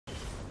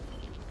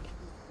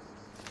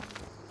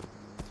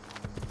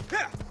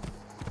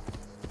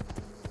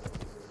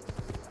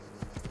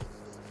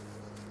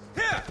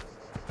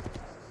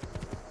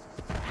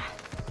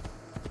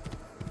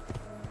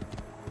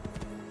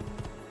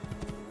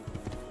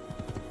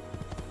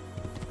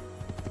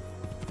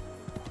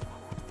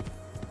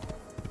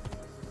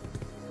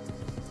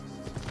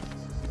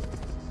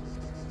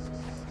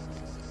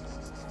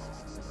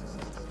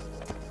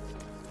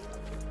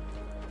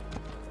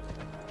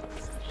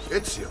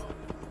Ezio,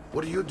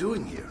 what are you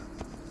doing here?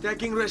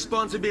 Taking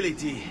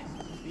responsibility.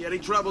 Vieri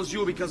troubles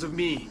you because of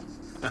me.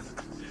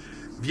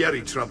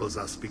 Vieri troubles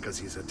us because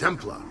he's a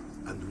Templar,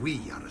 and we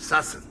are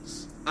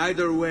assassins.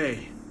 Either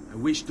way, I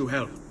wish to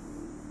help.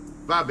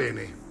 Va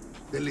bene.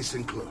 Then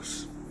listen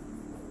close.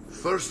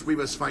 First, we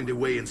must find a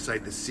way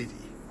inside the city,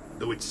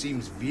 though it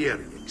seems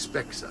Vieri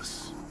expects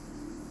us.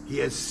 He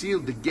has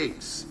sealed the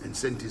gates and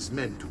sent his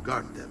men to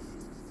guard them.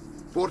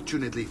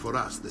 Fortunately for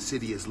us, the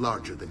city is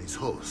larger than its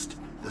host.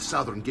 The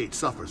southern gate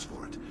suffers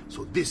for it,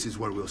 so this is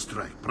where we'll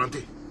strike.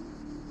 Pronti?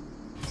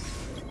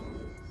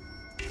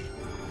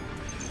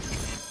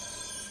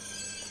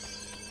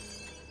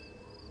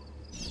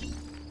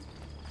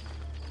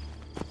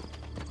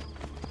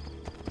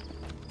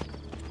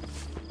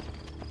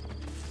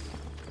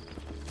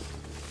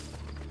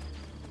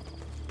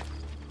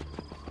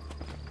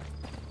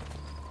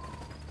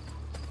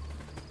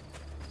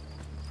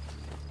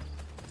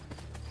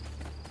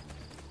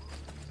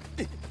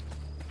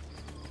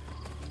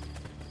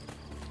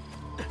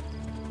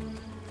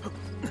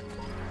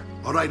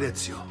 All right,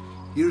 Ezio.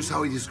 Here's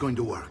how it is going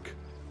to work.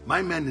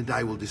 My men and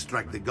I will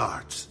distract the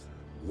guards.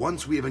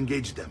 Once we have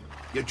engaged them,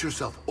 get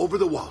yourself over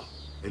the wall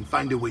and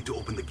find a way to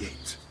open the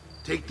gate.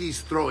 Take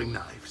these throwing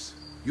knives.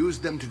 Use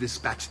them to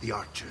dispatch the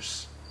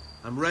archers.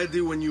 I'm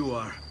ready when you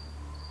are.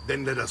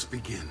 Then let us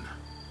begin.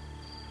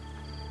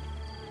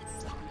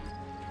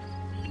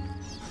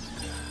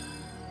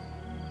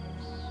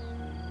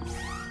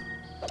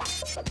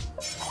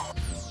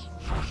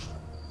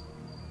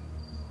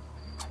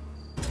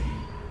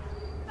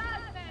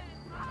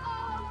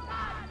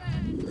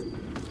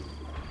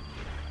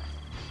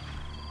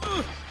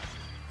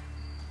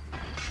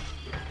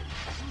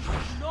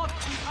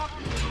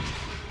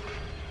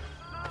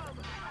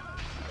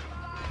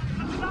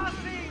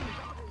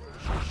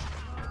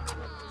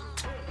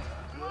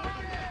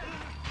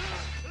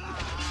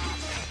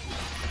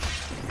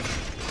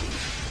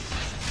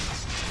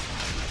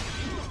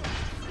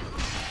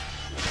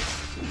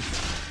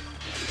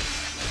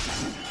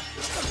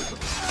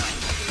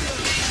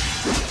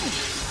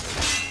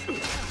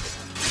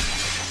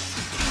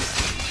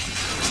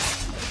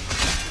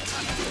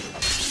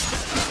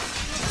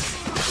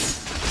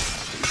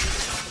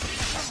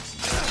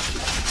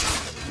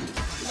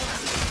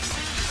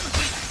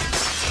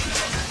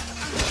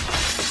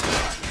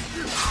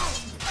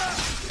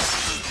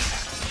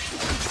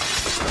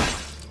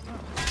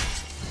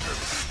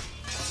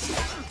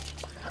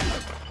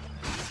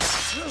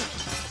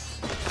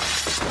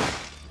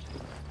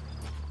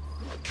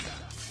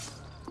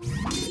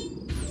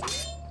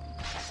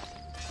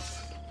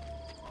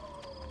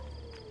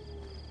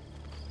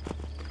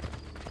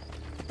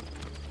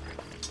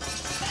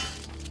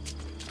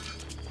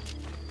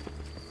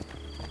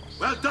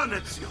 Well done,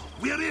 Ezio.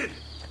 We're in!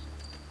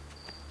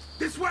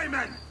 This way,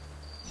 men!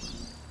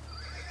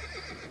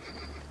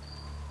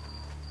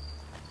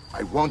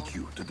 I want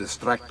you to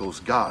distract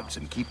those guards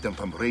and keep them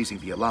from raising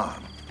the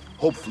alarm.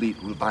 Hopefully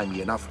it will buy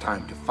me enough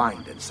time to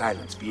find and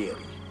silence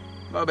Vieri.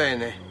 Va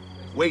bene.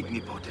 Wait,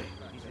 Nipote.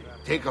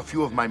 Take a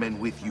few of my men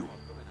with you,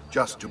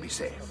 just to be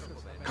safe.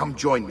 Come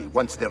join me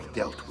once they're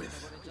dealt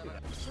with.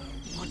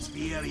 What's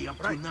Vieri up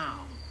to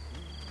now?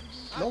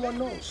 No one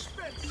knows,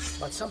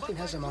 but something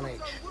has him on edge.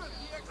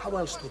 How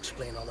else to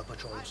explain all the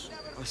patrols?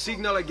 I'll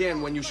signal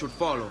again when you should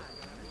follow.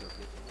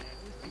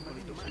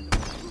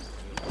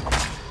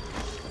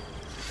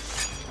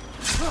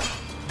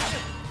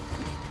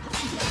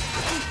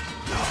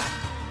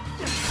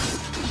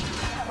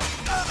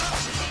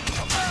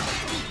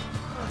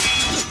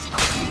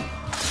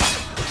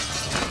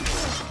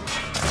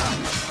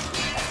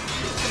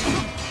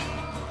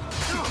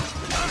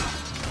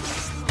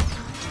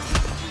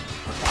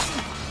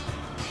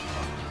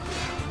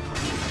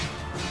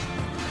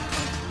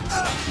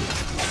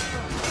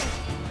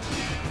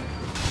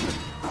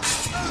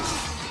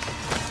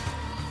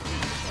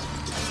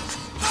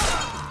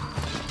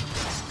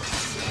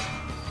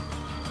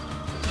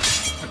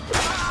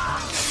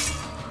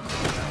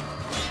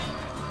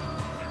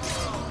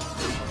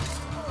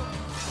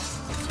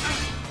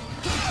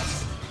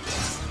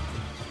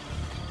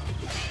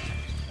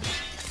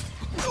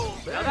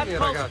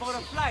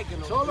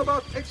 It's all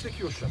about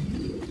execution.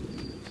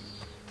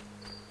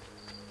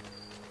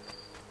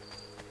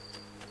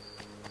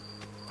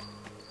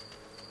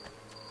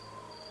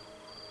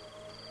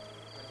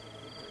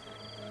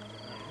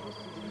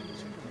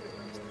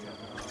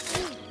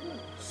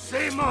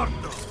 Sei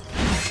morto!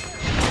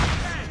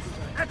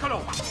 Eccolo!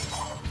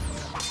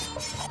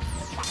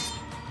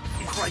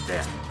 He's right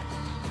there.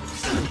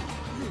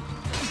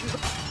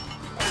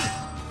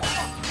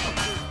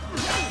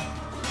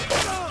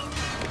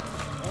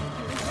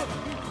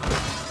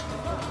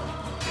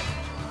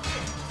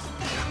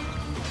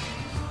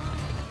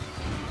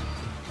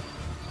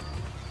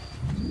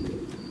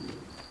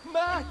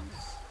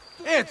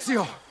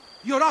 Ezio!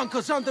 Your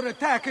uncle's under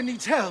attack and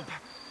needs help.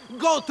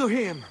 Go to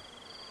him!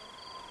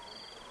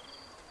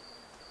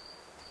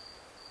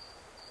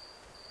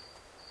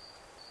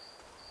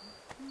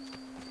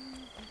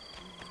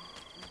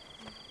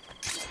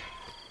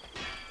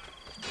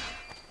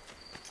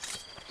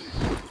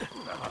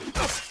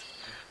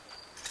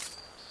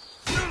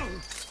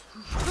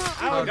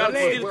 God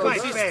still well,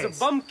 consists of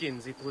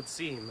bumpkins, it would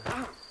seem.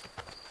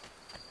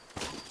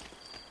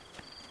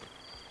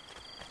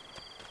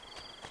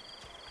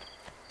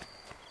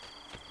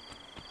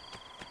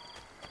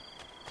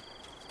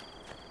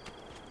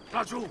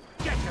 Raju,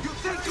 get him! You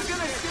think you're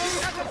gonna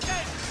escape?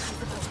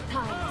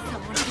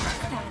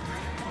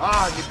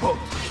 Ah, Nipot,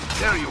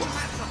 there you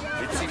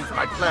are. It seems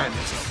my plan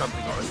is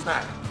something of a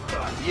snap.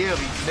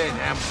 Vieri's men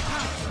ambushed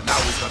us, and now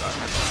we've got our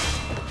hands on.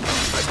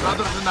 My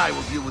brothers and I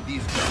will deal with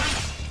these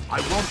guys. I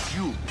want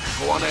you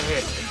to go on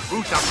ahead and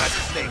root out that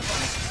snake and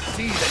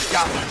see that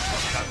justice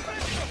is done.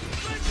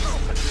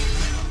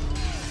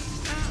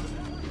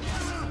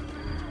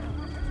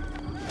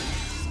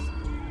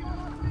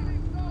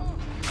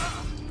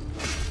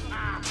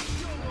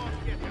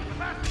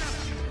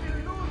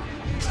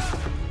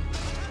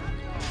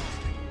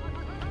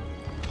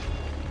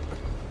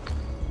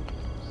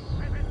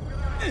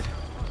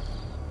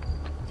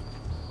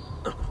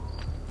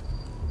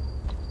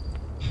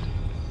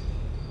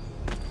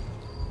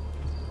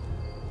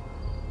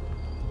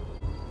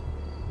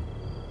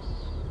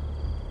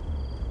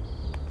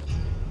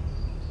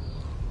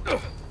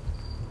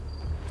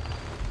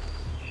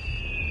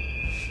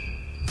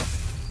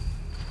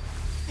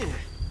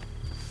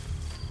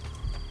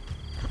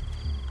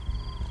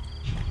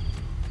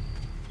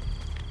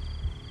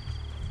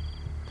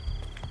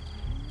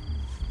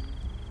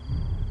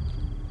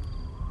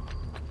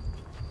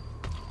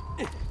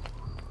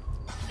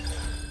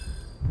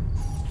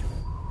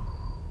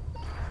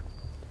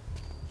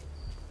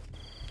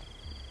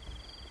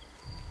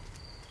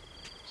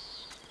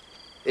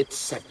 It's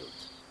settled.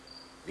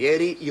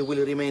 Vieri, you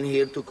will remain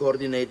here to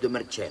coordinate the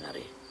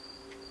mercenary.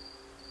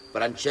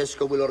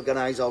 Francesco will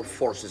organize our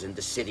forces in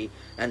the city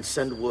and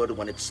send word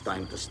when it's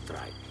time to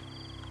strike.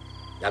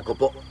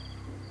 Jacopo,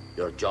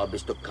 your job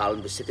is to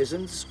calm the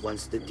citizens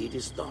once the deed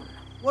is done.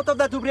 What of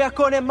that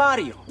ubriacone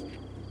Mario?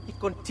 He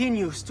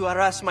continues to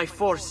harass my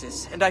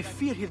forces, and I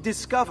fear he'll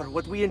discover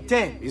what we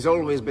intend. He's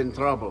always been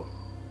trouble.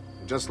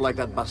 Just like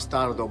that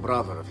bastardo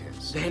brother of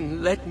his.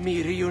 Then let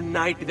me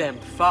reunite them,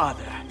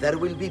 father. There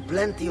will be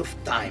plenty of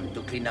time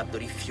to clean up the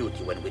refuge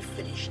when we're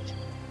finished.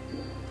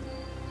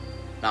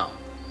 Now,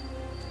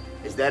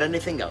 is there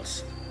anything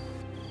else?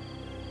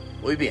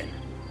 Muy bien.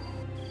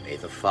 May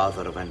the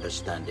Father of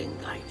Understanding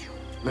guide you.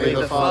 May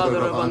the Father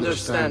of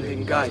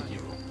Understanding guide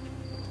you.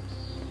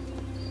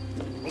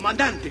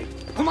 Comandante!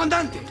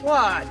 Comandante!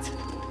 What?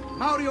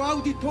 Mario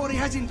Auditore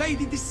has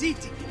invaded the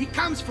city. He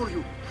comes for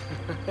you.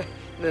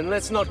 Then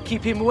let's not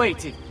keep him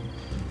waiting.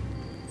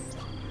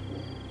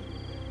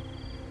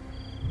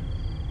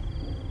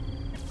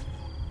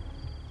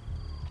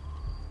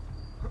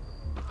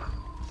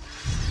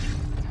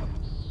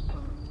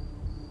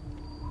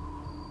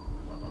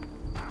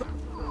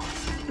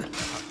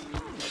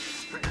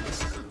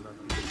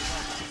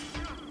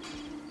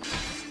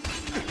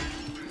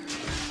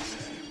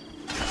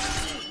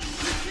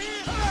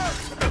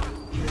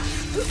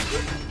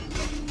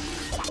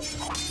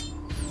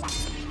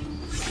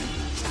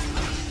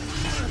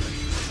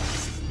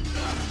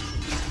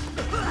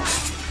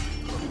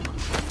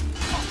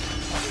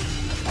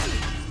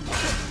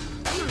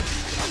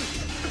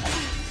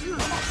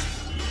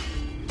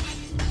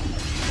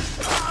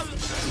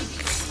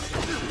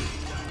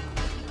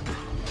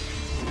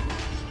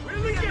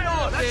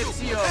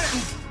 Ezio,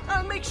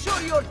 I'll make sure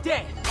your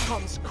death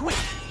comes quick.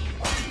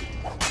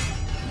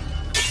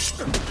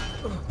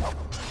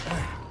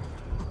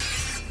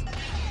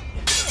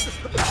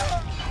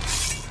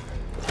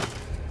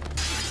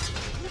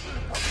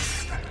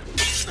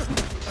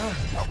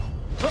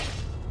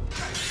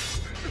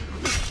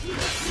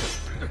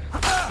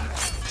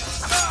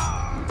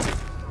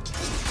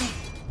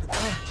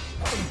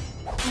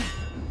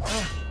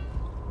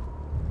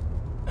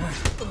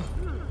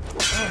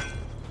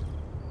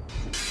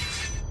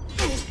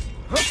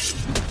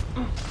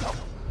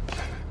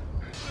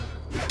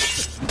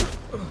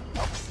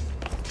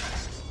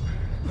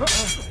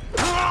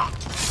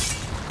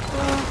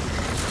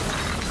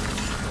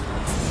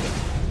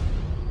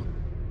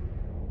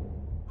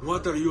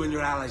 What are you and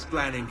your allies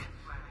planning?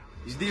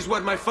 Is this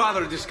what my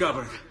father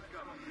discovered?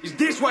 Is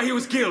this why he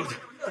was killed?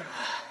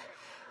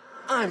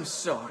 I'm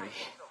sorry.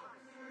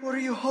 Were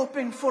you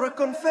hoping for a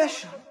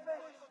confession?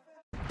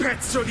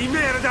 Pezzo di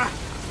merda!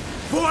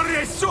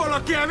 Vorrei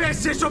solo che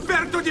avessi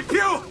sofferto di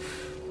più!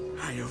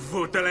 Hai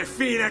avuto la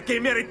fine che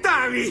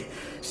meritavi!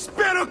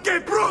 Spero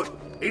che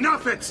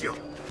Enough, Ezio!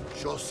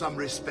 Show some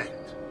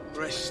respect.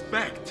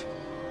 Respect?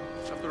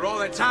 After all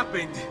that's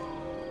happened,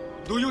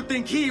 do you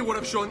think he would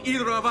have shown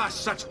either of us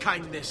such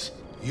kindness?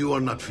 You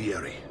are not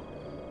Vieri.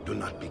 Do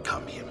not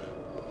become him.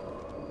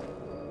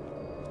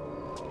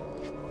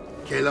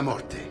 Che la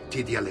morte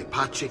ti dia le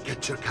pace che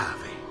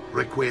cercavi.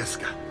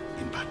 Requiesca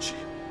in pace.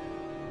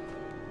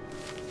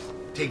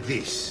 Take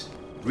this.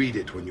 Read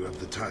it when you have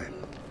the time.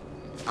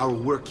 Our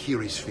work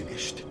here is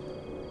finished.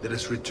 Let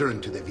us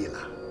return to the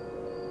villa.